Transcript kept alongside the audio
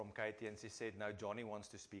from Katie and she said, no, Johnny wants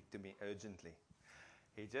to speak to me urgently.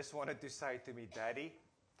 He just wanted to say to me, Daddy,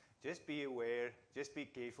 just be aware, just be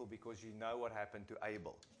careful because you know what happened to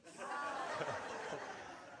Abel.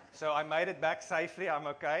 So I made it back safely. I'm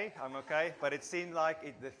okay. But it seemed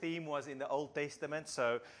like the theme was in the Old Testament.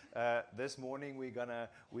 So this morning we're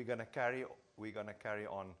gonna carry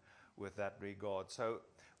on with that regard. So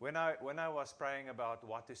when I was praying about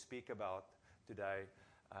what to speak about today,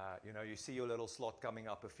 you see your little slot coming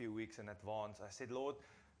up a few weeks in advance. I said, Lord,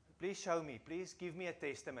 please show me. Please give me a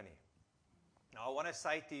testimony. Now, I want to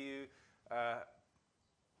say to you,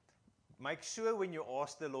 make sure when you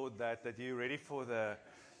ask the Lord that you're ready for the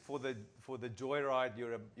joyride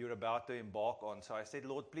you're about to embark on. So I said,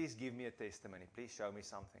 Lord, please give me a testimony. Please show me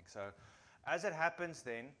something. So as it happens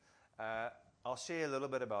then, I'll share a little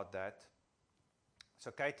bit about that. So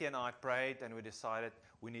Katie and I prayed and we decided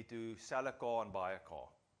we need to sell a car and buy a car.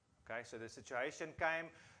 Okay, so the situation came.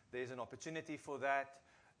 There's an opportunity for that.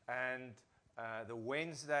 And the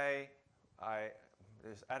Wednesday, I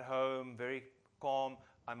was at home, very calm.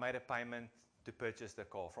 I made a payment to purchase the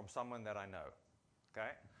car from someone that I know. Okay?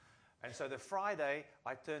 And so the Friday,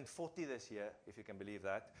 I turned 40 this year, if you can believe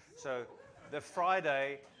that. So the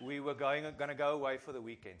Friday, we were going to go away for the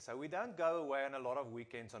weekend. So we don't go away on a lot of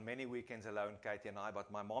weekends, on many weekends alone, Katie and I, but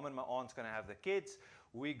my mom and my aunt's going to have the kids.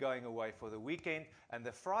 We're going away for the weekend. And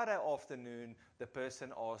the Friday afternoon, the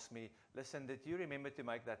person asked me, listen, did you remember to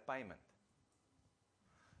make that payment?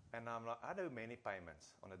 And I'm like, I do many payments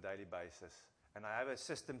on a daily basis. And I have a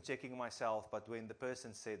system checking myself, but when the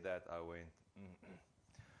person said that, I went,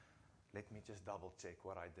 let me just double check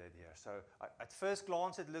what I did here. So at first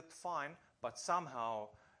glance, it looked fine, but somehow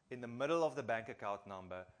in the middle of the bank account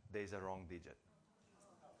number, there's a wrong digit.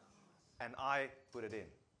 And I put it in.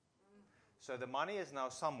 So the money is now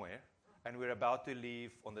somewhere, and we're about to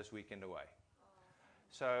leave on this weekend away.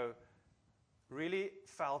 So really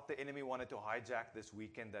felt the enemy wanted to hijack this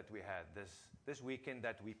weekend that we had, this weekend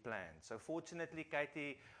that we planned. So fortunately,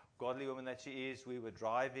 Katie, godly woman that she is, we were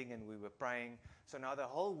driving and we were praying. So now the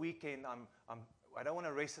whole weekend, I don't want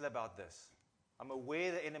to wrestle about this. I'm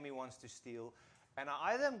aware the enemy wants to steal. And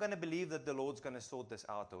either I'm going to believe that the Lord's going to sort this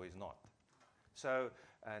out or he's not. So,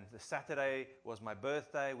 and the Saturday was my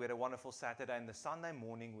birthday. We had a wonderful Saturday. And the Sunday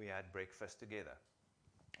morning, we had breakfast together.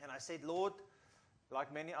 And I said, Lord,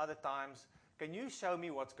 like many other times, can you show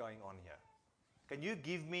me what's going on here? Can you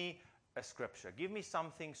give me a scripture? Give me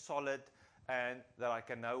something solid and that I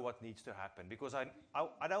can know what needs to happen. Because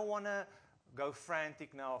I don't want to go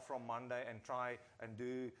frantic now from Monday and try and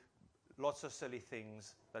do lots of silly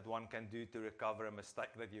things that one can do to recover a mistake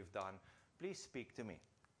that you've done. Please speak to me.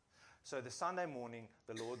 So the Sunday morning,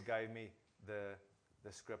 the Lord gave me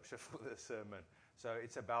the scripture for the sermon. So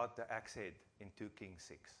it's about the axe head in 2 Kings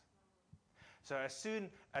 6. So as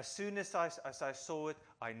soon as I saw it,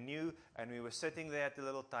 I knew, and we were sitting there at the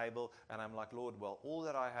little table, and I'm like, Lord, well, all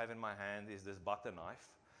that I have in my hand is this butter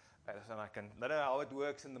knife. And I don't know how it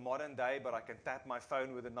works in the modern day, but I can tap my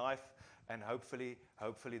phone with a knife, and hopefully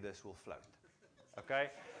this will float. Okay?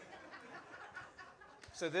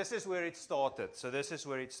 So this is where it started.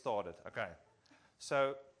 Okay.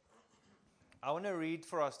 So I want to read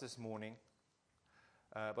for us this morning.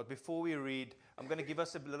 But before we read, I'm going to give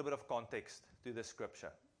us a little bit of context to the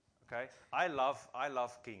scripture. Okay? I love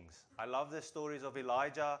kings. I love the stories of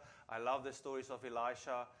Elijah. I love the stories of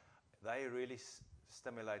Elisha. They really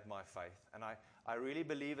stimulate my faith. And I really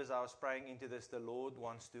believe as I was praying into this, the Lord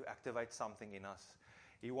wants to activate something in us.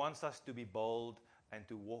 He wants us to be bold and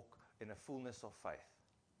to walk in a fullness of faith.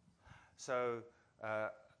 So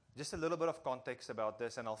just a little bit of context about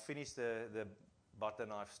this, and I'll finish the butter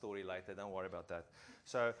knife story later. Don't worry about that.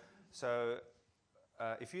 So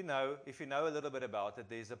if you know a little bit about it,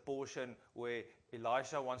 there's a portion where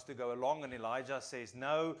Elisha wants to go along, and Elijah says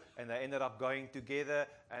no, and they ended up going together.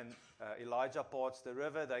 And Elijah parts the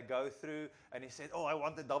river. They go through, and he said, "Oh, I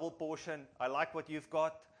want a double portion. I like what you've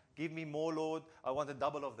got. Give me more, Lord. I want a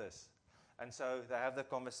double of this." And so they have the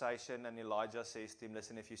conversation, and Elijah says to him,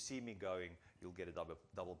 "Listen, if you see me going, you'll get a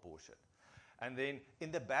double portion." And then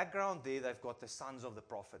in the background there, they've got the sons of the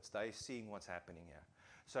prophets. They're seeing what's happening here.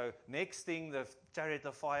 So next thing, the chariot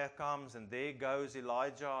of fire comes, and there goes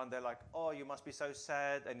Elijah, and they're like, "Oh, you must be so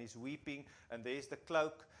sad," and he's weeping, and there's the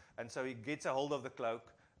cloak. And so he gets a hold of the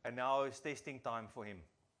cloak, and now it's testing time for him.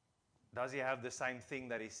 Does he have the same thing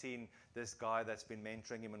that he's seen this guy that's been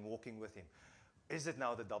mentoring him and walking with him? Is it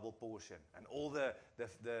now the double portion? And all the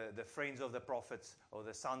friends of the prophets, or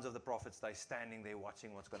the sons of the prophets, they're standing there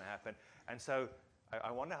watching what's going to happen. And so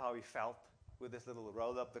I wonder how he felt with this little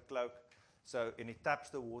rolled up the cloak. So, and he taps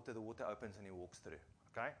the water opens, and he walks through.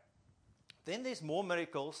 Okay? Then there's more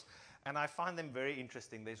miracles, and I find them very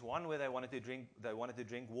interesting. There's one where they wanted to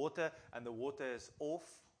drink water, and the water is off.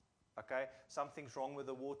 Okay, something's wrong with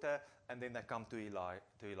the water, and then they come to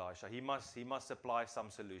Elisha. He must supply some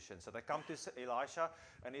solution. So they come to Elisha,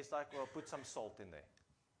 and he's like, well, put some salt in there.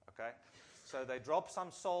 Okay, so they drop some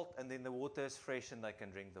salt, and then the water is fresh, and they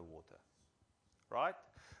can drink the water. Right?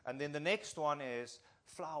 And then the next one is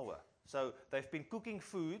flour. So they've been cooking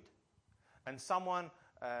food, and someone,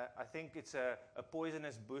 I think it's a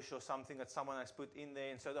poisonous bush or something that someone has put in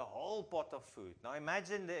there, and so the whole pot of food. Now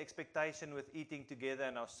imagine the expectation with eating together,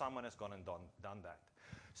 and now someone has gone and done that.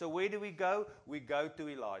 So where do we go? We go to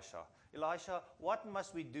Elisha. Elisha, what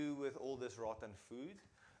must we do with all this rotten food?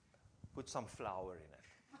 Put some flour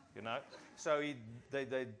in it, So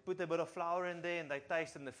they put a bit of flour in there, and they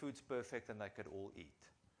taste, and the food's perfect, and they could all eat.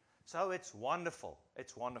 So it's wonderful.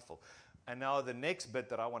 It's wonderful. And now the next bit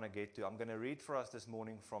that I want to get to, I'm going to read for us this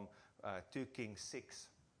morning from 2 Kings 6.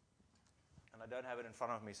 And I don't have it in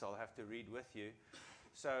front of me, so I'll have to read with you.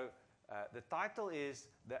 So the title is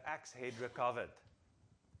The Axe Head Recovered.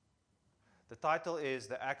 The title is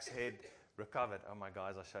The Axe Head Recovered. Oh, my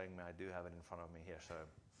guys are showing me I do have it in front of me here, so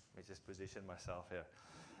let me just position myself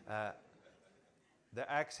here. The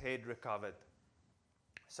Axe Head Recovered.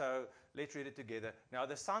 So let's read it together. Now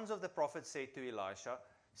the sons of the prophet said to Elisha,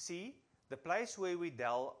 see, the place where we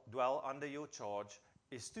dwell under your charge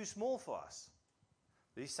is too small for us.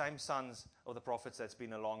 These same sons of the prophets that's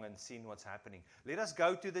been along and seen what's happening. Let us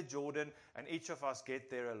go to the Jordan, and each of us get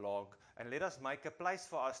there a log, and let us make a place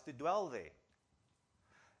for us to dwell there.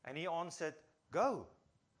 And he answered, go.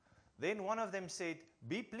 Then one of them said,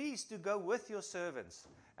 be pleased to go with your servants.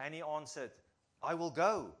 And he answered, I will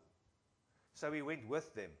go. So he went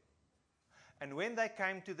with them. And when they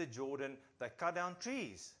came to the Jordan, they cut down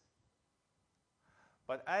trees.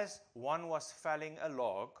 But as one was felling a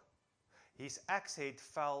log, his axe head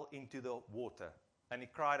fell into the water. And he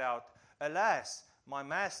cried out, alas, my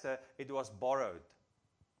master, it was borrowed.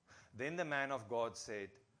 Then the man of God said,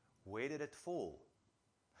 where did it fall?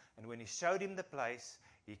 And when he showed him the place,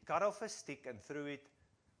 he cut off a stick and threw it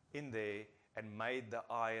in there and made the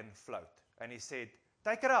iron float. And he said,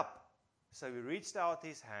 take it up. So he reached out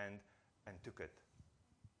his hand and took it.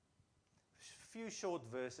 A few short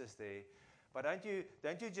verses there. But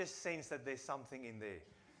don't you just sense that there's something in there?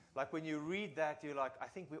 Like when you read that, you're like, I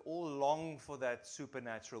think we all long for that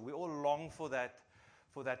supernatural. We all long for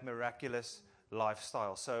that miraculous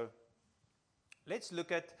lifestyle. So let's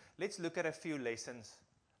look at a few lessons,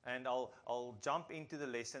 and I'll jump into the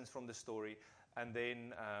lessons from the story, and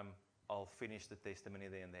then I'll finish the testimony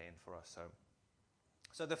there in the end for us.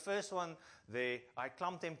 So the first one there, I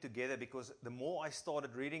clumped them together because the more I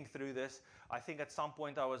started reading through this, I think at some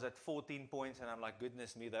point I was at 14 points, and I'm like,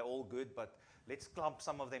 goodness me, they're all good, but let's clump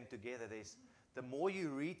some of them together. The more you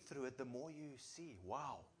read through it, the more you see,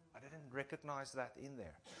 wow, I didn't recognize that in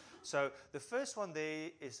there. So the first one there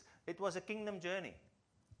is, it was a kingdom journey.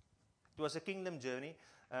 It was a kingdom journey.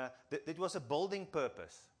 It was a building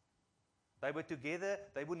purpose. They were together,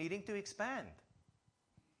 they were needing to expand.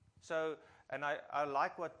 So, and I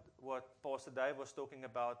like what Pastor Dave was talking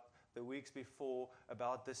about the weeks before,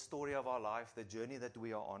 about the story of our life, the journey that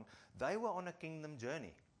we are on. They were on a kingdom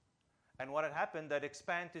journey. And what had happened, they'd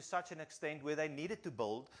expand to such an extent where they needed to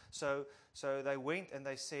build. So they went and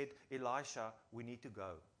they said, Elisha, we need to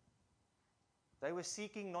go. They were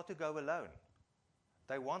seeking not to go alone.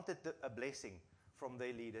 They wanted a blessing from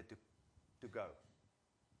their leader to go.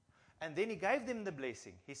 And then he gave them the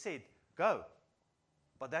blessing. He said, go.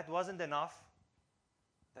 But that wasn't enough.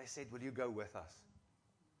 They said, will you go with us?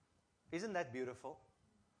 Isn't that beautiful?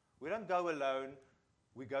 We don't go alone.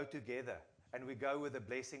 We go together. And we go with the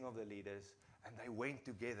blessing of the leaders. And they went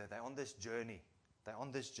together. They're on this journey. They're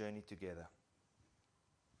on this journey together.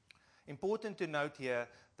 Important to note here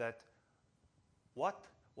that what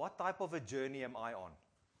type of a journey am I on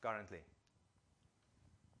currently?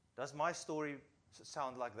 Does my story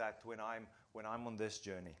sound like that when I'm on this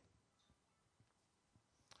journey?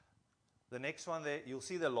 The next one there, you'll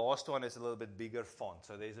see the last one is a little bit bigger font,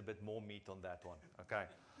 so there's a bit more meat on that one. Okay,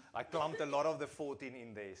 I clumped a lot of the 14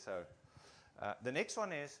 in there. So the next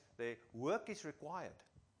one is the work is required.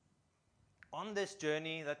 On this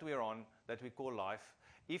journey that we're on, that we call life,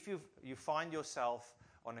 if you find yourself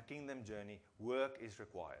on a kingdom journey, work is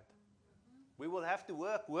required. We will have to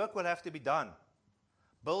work. Work will have to be done.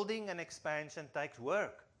 Building and expansion takes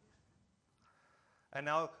work. And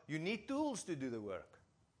now you need tools to do the work.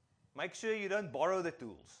 Make sure you don't borrow the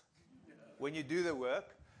tools. When you do the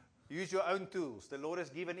work, use your own tools. The Lord has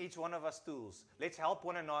given each one of us tools. Let's help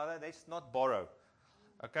one another. Let's not borrow.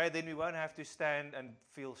 Okay, then we won't have to stand and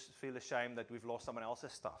feel ashamed that we've lost someone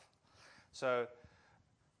else's stuff. So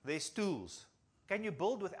there's tools. Can you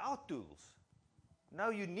build without tools? No,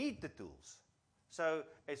 you need the tools. So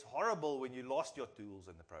it's horrible when you lost your tools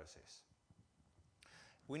in the process.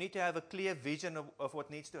 We need to have a clear vision of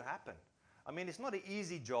what needs to happen. I mean, it's not an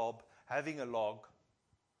easy job having a log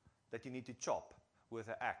that you need to chop with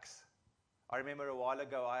an axe. I remember a while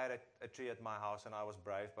ago I had a tree at my house and I was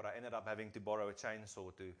brave, but I ended up having to borrow a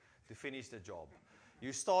chainsaw to finish the job.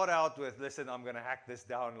 You start out with, listen, I'm going to hack this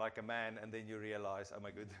down like a man, and then you realize, oh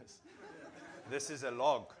my goodness, this is a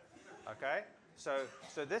log. Okay? So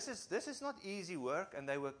this is not easy work, and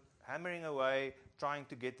they were hammering away, trying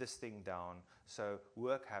to get this thing down. So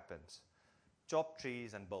work happens. Chop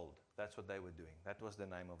trees and build. That's what they were doing. That was the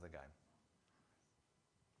name of the game.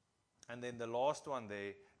 And then the last one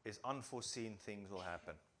there is unforeseen things will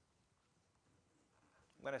happen.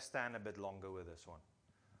 I'm going to stand a bit longer with this one.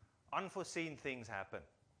 Unforeseen things happen.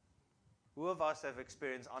 Who of us have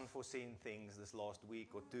experienced unforeseen things this last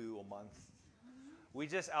week or 2 or month? We're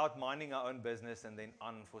just out minding our own business and then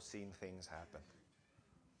unforeseen things happen.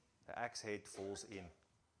 The axe head falls in.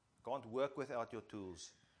 Can't work without your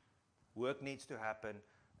tools. Work needs to happen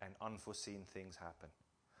and unforeseen things happen.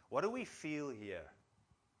 What do we feel here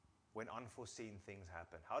when unforeseen things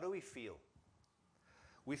happen? How do we feel?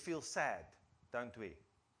 We feel sad, don't we?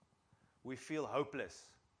 We feel hopeless.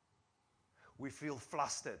 We feel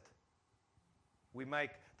flustered.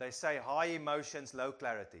 They say high emotions, low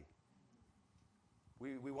clarity.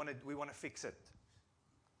 We want to fix it.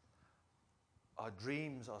 Our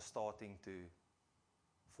dreams are starting to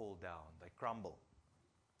fall down. They crumble.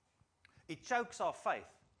 It chokes our faith.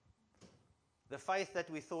 The faith that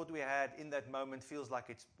we thought we had in that moment feels like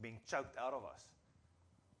it's being choked out of us.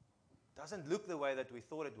 Doesn't look the way that we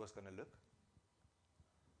thought it was going to look.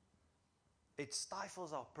 It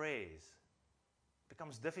stifles our prayers. It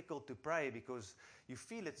becomes difficult to pray because you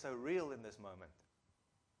feel it so real in this moment.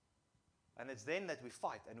 And it's then that we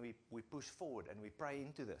fight and we push forward and we pray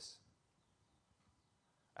into this.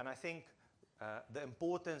 And I think the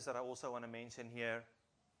importance that I also want to mention here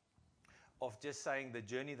of just saying the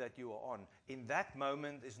journey that you are on, in that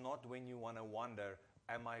moment is not when you want to wonder,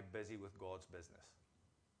 am I busy with God's business?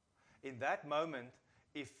 In that moment,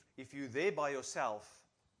 if you're there by yourself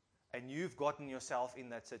and you've gotten yourself in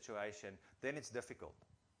that situation, then it's difficult,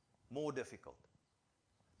 more difficult.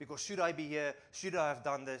 Because should I be here? Should I have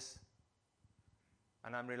done this?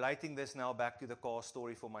 And I'm relating this now back to the car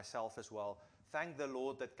story for myself as well. Thank the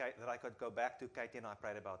Lord that I could go back to Katie and I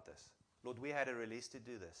prayed about this. Lord, we had a release to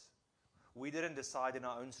do this. We didn't decide in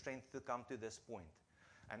our own strength to come to this point.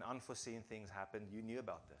 And unforeseen things happened. You knew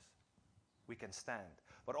about this. We can stand.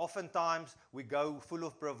 But oftentimes we go full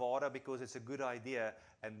of bravado because it's a good idea,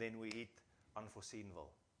 and then we hit unforeseenville.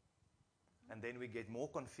 And then we get more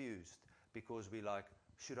confused because we're like,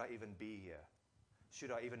 should I even be here?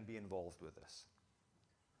 Should I even be involved with this?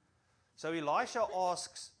 So Elisha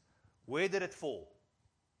asks, where did it fall?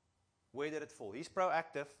 Where did it fall? He's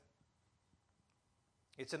proactive.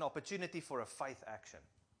 It's an opportunity for a faith action.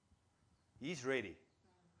 He's ready.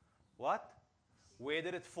 What? Where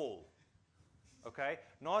did it fall? Okay?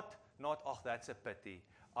 Not, oh, that's a pity.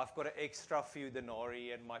 I've got an extra few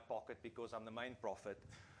denarii in my pocket because I'm the main prophet.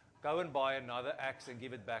 Go and buy another axe and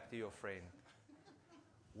give it back to your friend.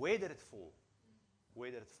 Where did it fall?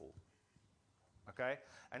 Where did it fall? Okay?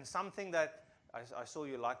 And something that, I saw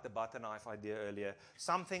you like the butter knife idea earlier.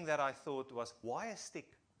 Something that I thought was, why a stick?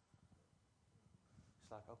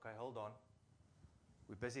 It's like, okay, hold on.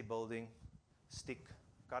 We're busy building. Stick.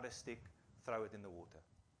 Cut a stick. Throw it in the water.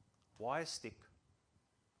 Why a stick?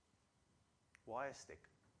 Why a stick?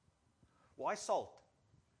 Why salt?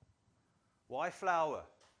 Why flour?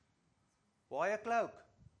 Why a cloak?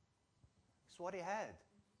 It's what he had.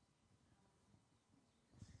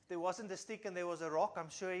 If there wasn't a stick and there was a rock, I'm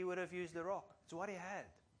sure he would have used the rock. It's what he had.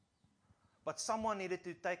 But someone needed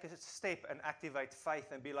to take a step and activate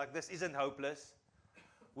faith and be like, this isn't hopeless.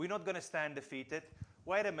 We're not going to stand defeated.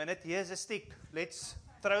 Wait a minute, here's a stick. Let's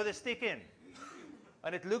throw the stick in.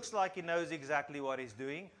 And it looks like he knows exactly what he's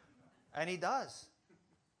doing. And he does.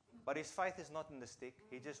 But his faith is not in the stick.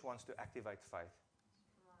 He just wants to activate faith.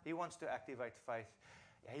 He wants to activate faith.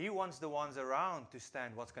 He wants the ones around to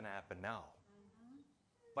stand what's going to happen now.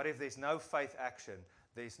 But if there's no faith action,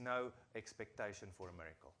 there's no expectation for a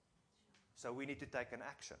miracle. So we need to take an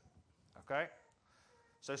action. Okay?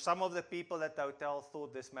 So some of the people at the hotel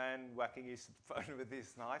thought this man whacking his phone with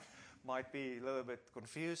his knife might be a little bit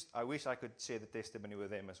confused. I wish I could share the testimony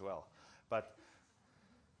with them as well. But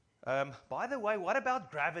by the way, what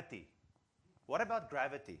about gravity? What about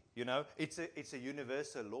gravity? It's a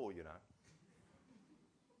universal law,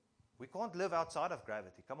 We can't live outside of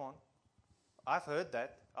gravity. Come on. I've heard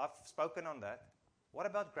that. I've spoken on that. What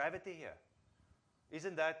about gravity here?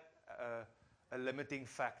 Isn't that a limiting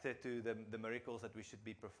factor to the miracles that we should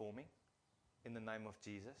be performing in the name of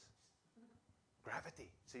Jesus?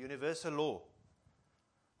 Gravity. It's a universal law.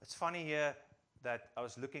 It's funny here that I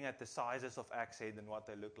was looking at the sizes of axe head and what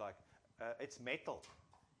they look like. It's metal.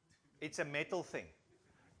 It's a metal thing.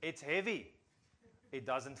 It's heavy. It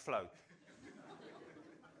doesn't float.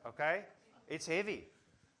 Okay? It's heavy.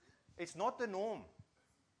 It's not the norm.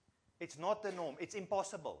 It's not the norm. It's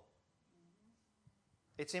impossible.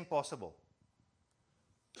 It's impossible.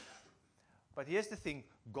 But here's the thing.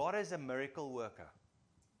 God is a miracle worker.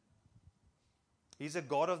 He's a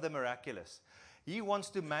God of the miraculous. He wants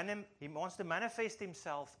to manifest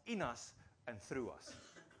himself in us and through us.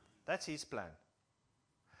 That's his plan.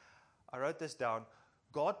 I wrote this down.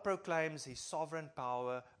 God proclaims his sovereign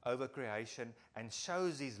power over creation and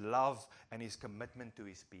shows his love and his commitment to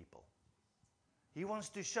his people. He wants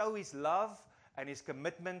to show his love and his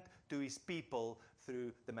commitment to his people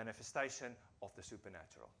through the manifestation of the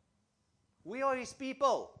supernatural. We are his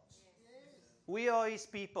people. We are his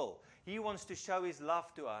people. He wants to show his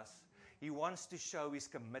love to us. He wants to show his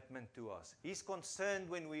commitment to us. He's concerned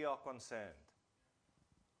when we are concerned,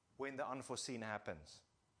 when the unforeseen happens.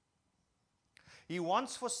 He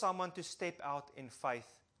wants for someone to step out in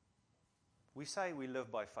faith. We say we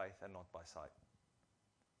live by faith and not by sight.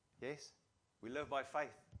 Yes? We live by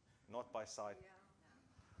faith, not by sight.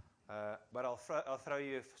 But I'll throw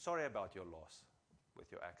you, sorry about your loss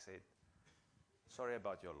with your axe head. Sorry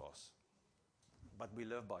about your loss. But we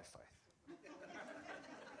live by faith.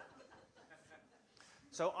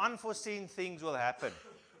 So unforeseen things will happen.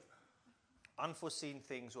 Unforeseen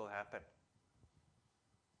things will happen.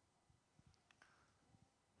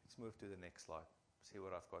 Let's move to the next slide. See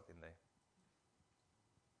what I've got in there.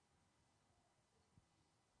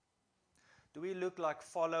 Do we look like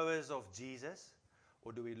followers of Jesus,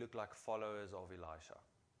 or do we look like followers of Elisha?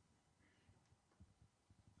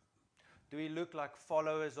 Do we look like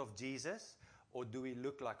followers of Jesus, or do we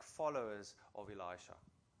look like followers of Elisha?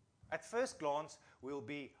 At first glance, we'll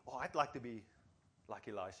be, I'd like to be like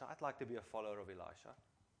Elisha. I'd like to be a follower of Elisha.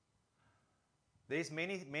 There's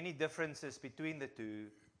many differences between the two.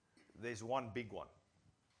 There's one big one.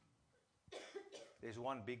 There's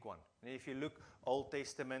one big one. And if you look Old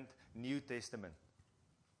Testament, New Testament,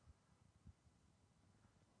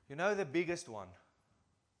 the biggest one,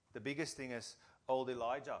 the biggest thing is old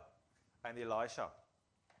Elijah and Elisha.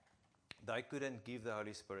 They couldn't give the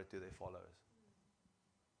Holy Spirit to their followers.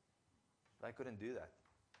 They couldn't do that.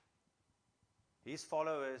 His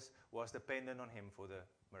followers was dependent on him for the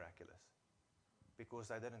miraculous because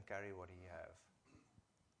they didn't carry what he have.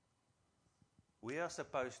 We are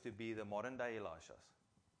supposed to be the modern day Elishas.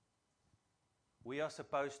 We are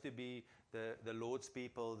supposed to be the Lord's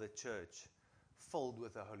people, the church, filled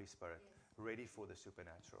with the Holy Spirit, ready for the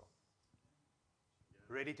supernatural,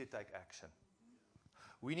 ready to take action.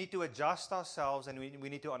 We need to adjust ourselves, and we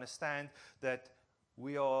need to understand that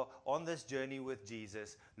we are on this journey with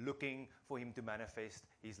Jesus, looking for him to manifest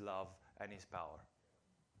his love and his power.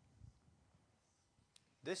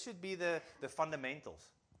 This should be the fundamentals.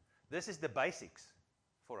 This is the basics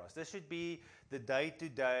for us. This should be the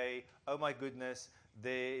day-to-day, oh my goodness,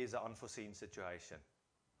 there is an unforeseen situation.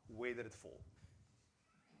 Where did it fall?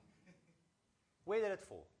 Where did it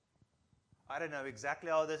fall? I don't know exactly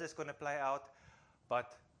how this is going to play out,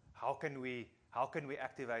 but how can we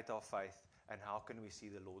activate our faith, and how can we see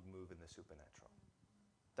the Lord move in the supernatural?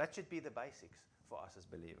 That should be the basics for us as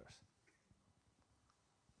believers.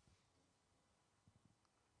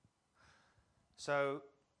 So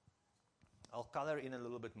I'll color in a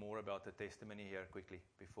little bit more about the testimony here quickly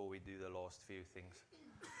before we do the last few things.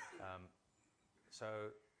 So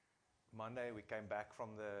Monday we came back from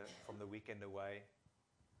the weekend away,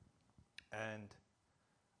 and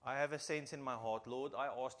I have a sense in my heart, Lord, I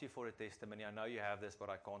asked you for a testimony. I know you have this, but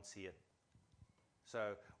I can't see it.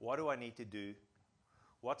 So what do I need to do?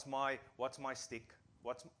 What's my stick?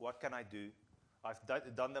 What can I do? I've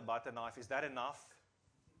done the butter knife. Is that enough?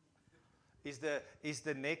 Is there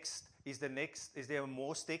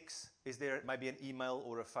more sticks? Is there maybe an email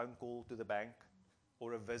or a phone call to the bank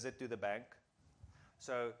or a visit to the bank?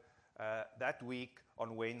 So that week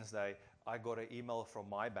on Wednesday, I got an email from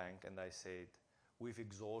my bank, and they said, we've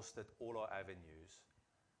exhausted all our avenues.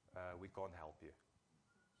 We can't help you.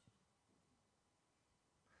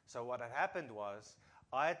 So what had happened was,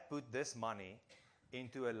 I had put this money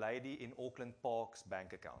into a lady in Auckland Park's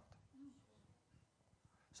bank account.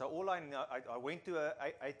 So all I know, I went to a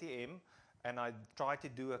ATM and I tried to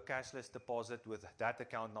do a cashless deposit with that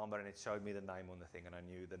account number, and it showed me the name on the thing, and I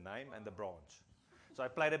knew the name and the branch. So I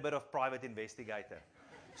played a bit of private investigator.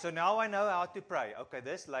 So now I know how to pray. Okay,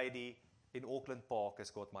 this lady in Auckland Park has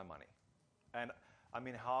got my money. And I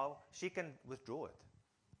mean, how? She can withdraw it.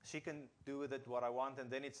 She can do with it what I want, and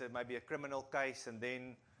then it's maybe a criminal case, and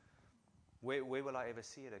then where will I ever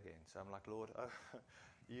see it again? So I'm like, Lord,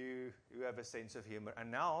 you have a sense of humor. And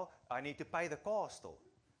now I need to pay the car still.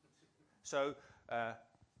 So I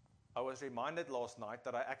was reminded last night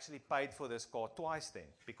that I actually paid for this car twice then,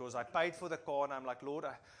 because I paid for the car and I'm like, Lord,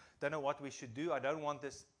 I don't know what we should do. I don't want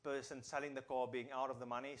this person selling the car being out of the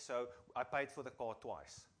money, so I paid for the car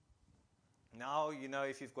twice. Now,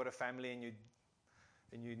 if you've got a family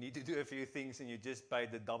and you need to do a few things and you just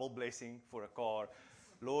paid the double blessing for a car,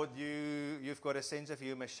 Lord, you've got a sense of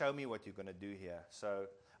humor. Show me what you're going to do here. So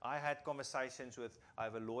I had conversations I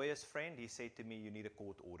have a lawyer's friend. He said to me, you need a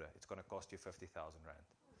court order. It's going to cost you 50,000 rand.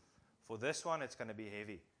 For this one, it's going to be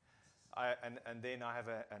heavy. And then I have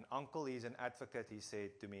an uncle. He's an advocate. He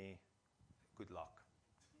said to me, good luck.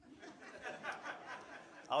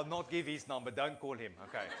 I'll not give his number. Don't call him.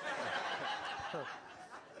 Okay.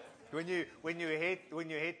 when you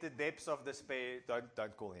hit the depths of despair,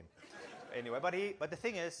 don't call him. Anyway, but the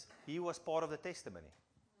thing is, he was part of the testimony.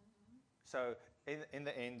 So in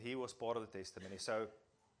the end, he was part of the testimony. So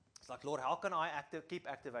it's like, Lord, how can I keep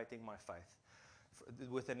activating my faith?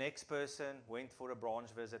 With the next person, went for a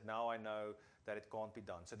branch visit. Now I know that it can't be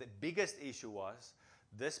done. So the biggest issue was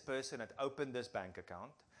this person had opened this bank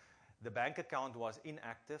account. The bank account was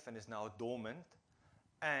inactive and is now dormant,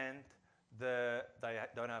 and they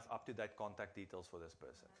don't have up-to-date contact details for this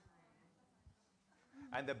person.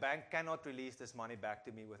 And the bank cannot release this money back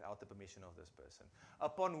to me without the permission of this person.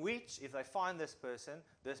 Upon which, if they find this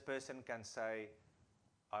person can say,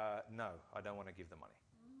 no, I don't want to give the money.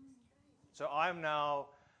 So I'm now,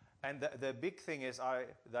 and the big thing is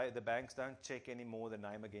the banks don't check anymore the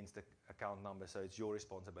name against the account number, so it's your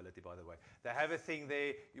responsibility, by the way. They have a thing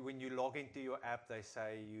there, when you log into your app, they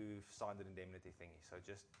say you've signed an indemnity thingy, so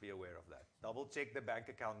just be aware of that. Double check the bank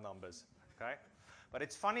account numbers, okay? But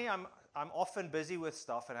it's funny, I'm often busy with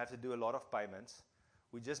stuff and I have to do a lot of payments.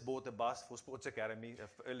 We just bought a bus for Sports Academy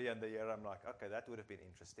earlier in the year. I'm like, okay, that would have been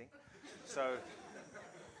interesting. So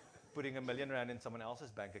putting R1 million in someone else's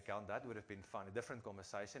bank account, that would have been fun, a different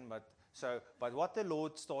conversation. But what the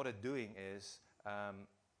Lord started doing is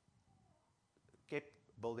kept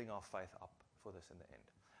building our faith up for this in the end.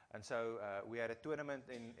 And so we had a tournament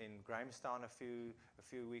in Grahamstown a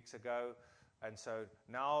few weeks ago. And so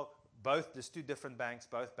now there's two different banks.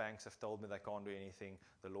 Both banks have told me they can't do anything.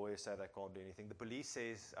 The lawyers say they can't do anything. The police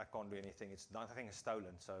says I can't do anything. Nothing is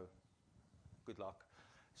stolen, so good luck.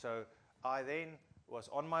 So I then was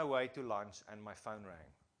on my way to lunch and my phone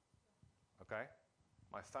rang. Okay?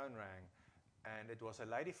 My phone rang, and it was a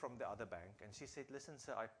lady from the other bank, and she said, listen,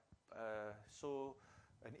 sir, I saw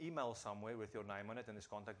an email somewhere with your name on it and his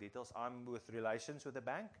contact details. I'm with relations with the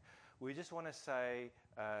bank. We just want to say,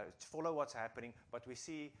 follow what's happening, but we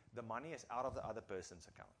see the money is out of the other person's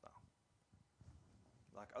account now.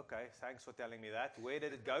 Like, okay, thanks for telling me that. Where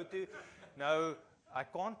did it go to? No, I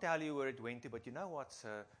can't tell you where it went to, but you know what,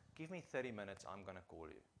 sir? Give me 30 minutes, I'm going to call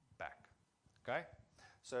you back. Okay?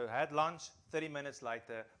 So I had lunch, 30 minutes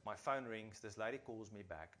later, my phone rings, this lady calls me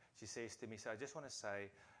back. She says to me, so I just want to say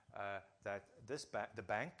that the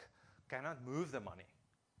bank cannot move the money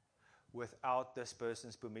without this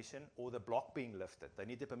person's permission or the block being lifted. They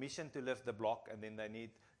need the permission to lift the block, and then they need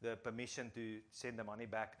the permission to send the money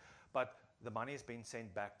back. But the money has been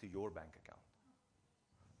sent back to your bank account.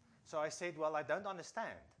 So I said, well, I don't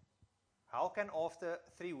understand. How can after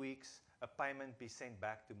 3 weeks a payment be sent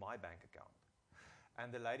back to my bank account?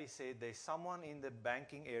 And the lady said, there's someone in the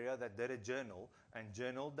banking area that did a journal and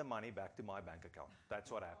journaled the money back to my bank account.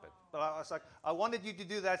 That's what happened. But I was like, I wanted you to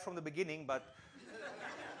do that from the beginning, but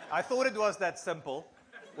I thought it was that simple.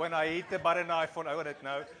 When I hit the button, I thought,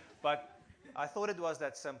 no. But I thought it was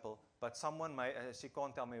that simple. But someone made, she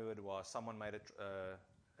can't tell me who it was, someone made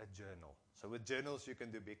a journal. So with journals, you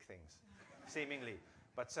can do big things, seemingly.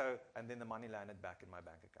 And then the money landed back in my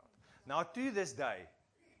bank account. Now, to this day,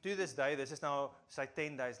 this is now, say,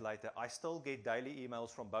 10 days later, I still get daily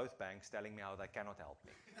emails from both banks telling me how they cannot help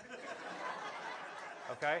me.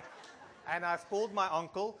 Okay? And I've called my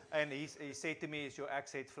uncle, and he said to me, is your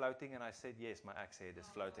axe head floating? And I said, yes, my axe head is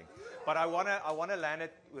floating. But I wanna land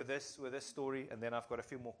it with this story, and then I've got a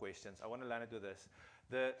few more questions. I want to land it with this.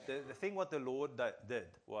 The thing what the Lord did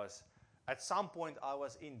was, at some point, I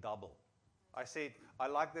was in double. I said, I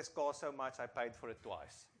like this car so much, I paid for it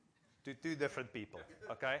twice. to two different people,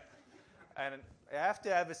 okay? And you have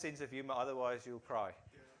to have a sense of humor, otherwise you'll cry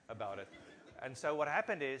about it. And so what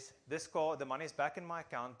happened is, this car, the money's back in my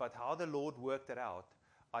account, but how the Lord worked it out,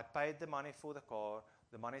 I paid the money for the car,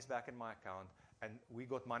 the money's back in my account, and we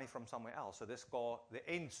got money from somewhere else. So this car, the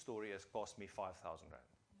end story has cost me 5,000 rand.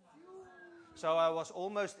 So I was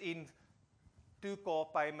almost in 2 car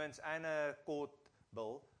payments and a court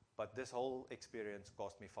bill, but this whole experience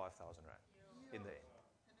cost me 5,000 rand in the end.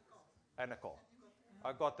 And a car.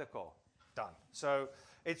 I got the car. Done. So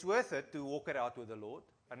it's worth it to walk it out with the Lord.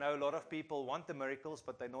 I know a lot of people want the miracles,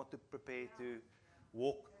 but they're not prepared to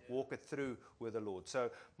walk it through with the Lord. So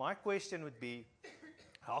my question would be,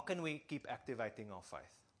 how can we keep activating our faith?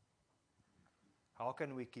 How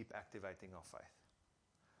can we keep activating our faith?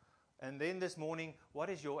 And then this morning, what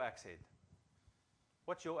is your axe head?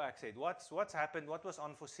 What's your axe head? What's happened? What was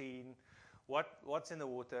unforeseen? What's in the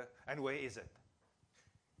water? And where is it?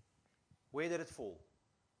 Where did it fall?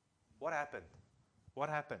 What happened? What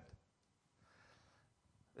happened?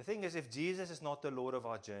 The thing is, if Jesus is not the Lord of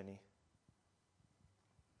our journey,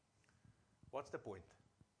 what's the point?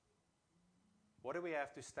 What do we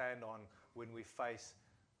have to stand on when we face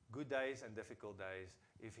good days and difficult days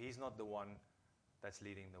if He's not the one that's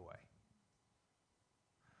leading the way?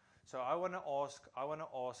 So I want to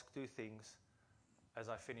ask 2 things as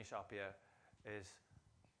I finish up here is,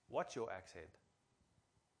 what's your axe head?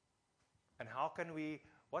 And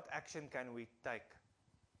what action can we take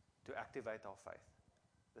to activate our faith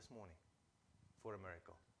this morning for a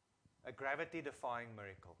miracle? A gravity-defying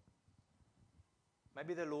miracle.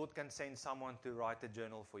 Maybe the Lord can send someone to write a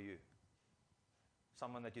journal for you.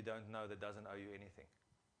 Someone that you don't know, that doesn't owe you anything.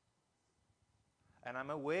 And I'm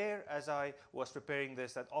aware, as I was preparing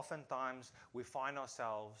this, that oftentimes we find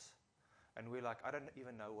ourselves and we're like, I don't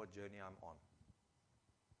even know what journey I'm on.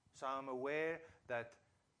 So I'm aware that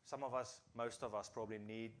some of us, most of us probably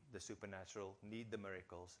need the supernatural, need the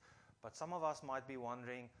miracles. But some of us might be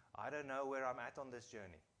wondering, I don't know where I'm at on this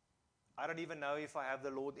journey. I don't even know if I have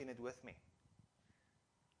the Lord in it with me.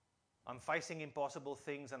 I'm facing impossible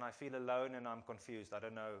things and I feel alone and I'm confused. I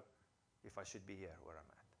don't know if I should be here where I'm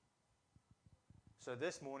at. So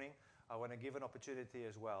this morning, I want to give an opportunity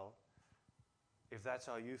as well. If that's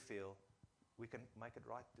how you feel, we can make it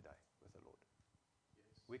right today with the Lord.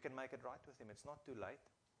 Yes. We can make it right with Him. It's not too late.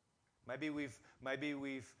 Maybe we've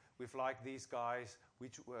like these guys,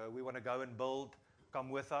 which we want to go and build, come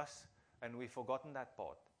with us, and we've forgotten that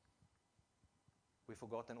part. We've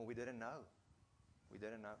forgotten, or we didn't know. We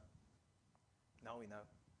didn't know. Now we know.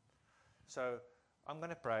 So I'm going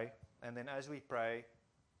to pray, and then as we pray,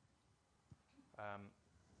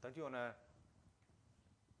 don't you want to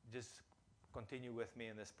just continue with me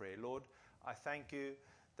in this prayer? Lord, I thank you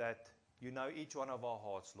that you know each one of our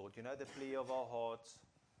hearts, Lord. You know the plea of our hearts.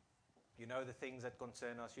 You know the things that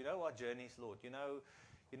concern us. You know our journeys, Lord. You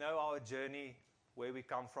know our journey, where we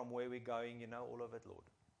come from, where we're going. You know all of it, Lord.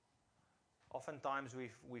 Oftentimes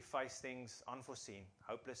we face things unforeseen,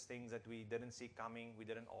 hopeless things that we didn't see coming, we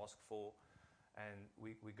didn't ask for. And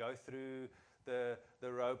we go through the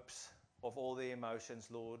ropes of all the emotions,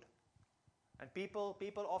 Lord. And people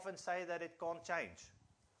often say that it can't change.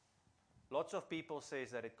 Lots of people say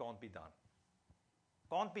that it can't be done.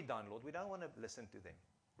 Can't be done, Lord. We don't want to listen to them,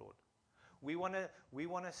 Lord. We want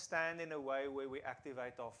to stand in a way where we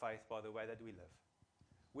activate our faith by the way that we live.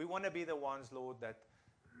 We want to be the ones, Lord, that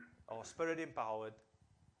are Spirit empowered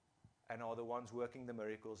and are the ones working the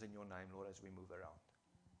miracles in your name, Lord, as we move around.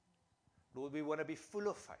 Lord, we want to be full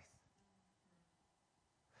of faith.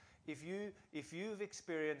 If you've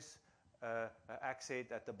experienced an axe head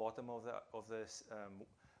at the bottom of the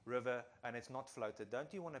river and it's not floated,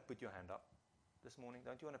 don't you want to put your hand up this morning?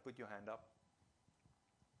 Don't you want to put your hand up?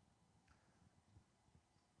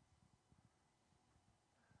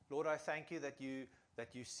 Lord, I thank you that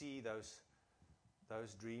you see those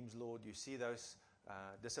dreams, Lord. You see those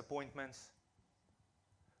disappointments.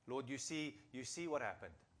 Lord, you see what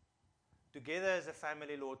happened. Together as a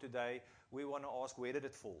family, Lord, today, we want to ask, where did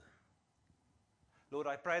it fall? Lord,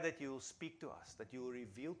 I pray that you will speak to us, that you will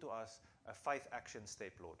reveal to us a faith action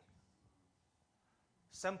step, Lord.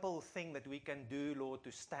 Simple thing that we can do, Lord,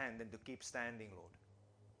 to stand and to keep standing, Lord.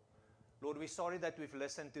 Lord, we're sorry that we've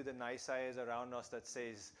listened to the naysayers around us that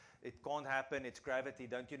says, it can't happen, it's gravity,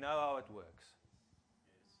 don't you know how it works?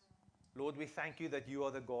 Yes. Lord, we thank you that you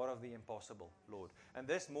are the God of the impossible, Lord. And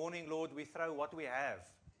this morning, Lord, we throw what we have,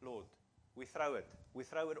 Lord. We throw it. We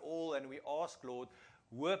throw it all and we ask, Lord,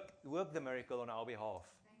 work the miracle on our behalf.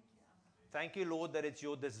 Thank you, Lord, that it's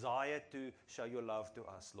your desire to show your love to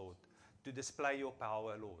us, Lord, to display your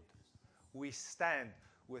power, Lord. We stand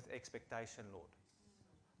with expectation, Lord.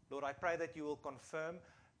 Lord, I pray that you will confirm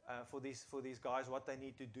for these guys what they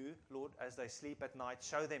need to do, Lord, as they sleep at night.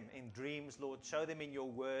 Show them in dreams, Lord. Show them in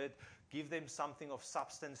your word. Give them something of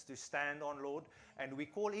substance to stand on, Lord. And we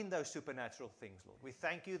call in those supernatural things, Lord. We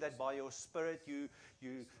thank you that by your Spirit you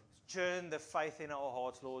churn the faith in our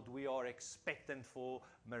hearts, Lord. We are expectant for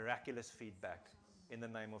miraculous feedback in the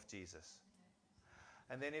name of Jesus.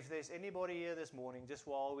 And then if there's anybody here this morning, just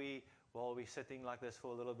while we're sitting like this for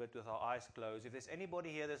a little bit with our eyes closed, if there's anybody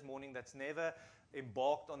here this morning that's never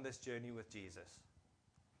embarked on this journey with Jesus,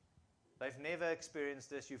 they've never experienced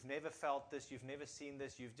this, you've never felt this, you've never seen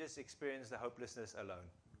this, you've just experienced the hopelessness alone.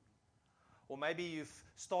 Or maybe you've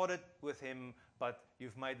started with him, but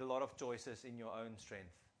you've made a lot of choices in your own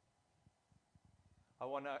strength. I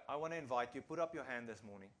want to invite you, put up your hand this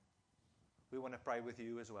morning. We want to pray with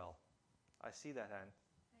you as well. I see that hand.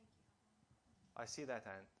 I see that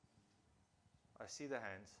hand. I see the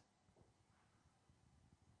hands.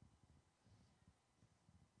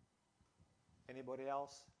 Anybody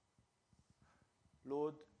else?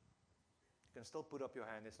 Lord, you can still put up your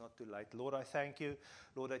hand. It's not too late. Lord, I thank you,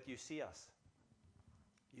 Lord, that you see us.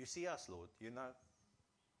 You see us, Lord. You know.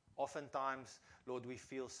 Oftentimes, Lord, we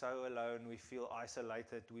feel so alone. We feel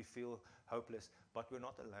isolated. We feel hopeless. But we're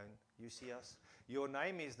not alone. You see us. Your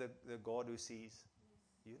name is the God who sees.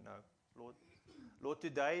 You know, Lord. Lord,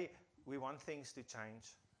 today we want things to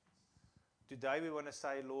change. Today we want to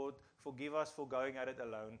say, Lord, forgive us for going at it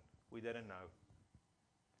alone. We didn't know.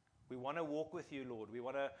 We want to walk with you, Lord.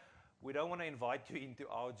 We don't want to invite you into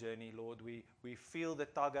our journey, Lord. We feel the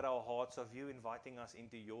tug at our hearts of you inviting us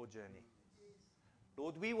into your journey.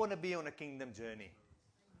 Lord, we want to be on a kingdom journey.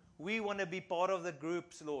 We want to be part of the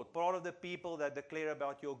groups, Lord, part of the people that declare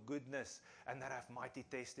about your goodness and that have mighty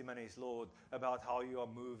testimonies, Lord, about how you are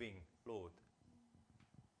moving, Lord.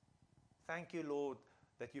 Thank you, Lord,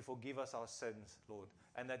 that you forgive us our sins, Lord,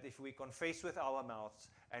 and that if we confess with our mouths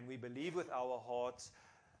and we believe with our hearts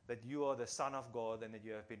that you are the Son of God and that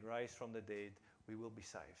you have been raised from the dead, we will be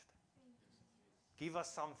saved. Give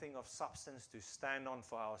us something of substance to stand on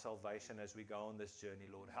for our salvation as we go on this journey,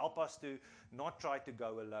 Lord. Help us to not try to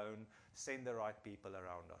go alone. Send the right people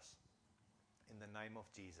around us. In the name of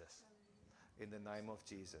Jesus. In the name of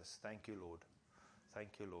Jesus. Thank you, Lord.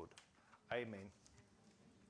 Thank you, Lord. Amen.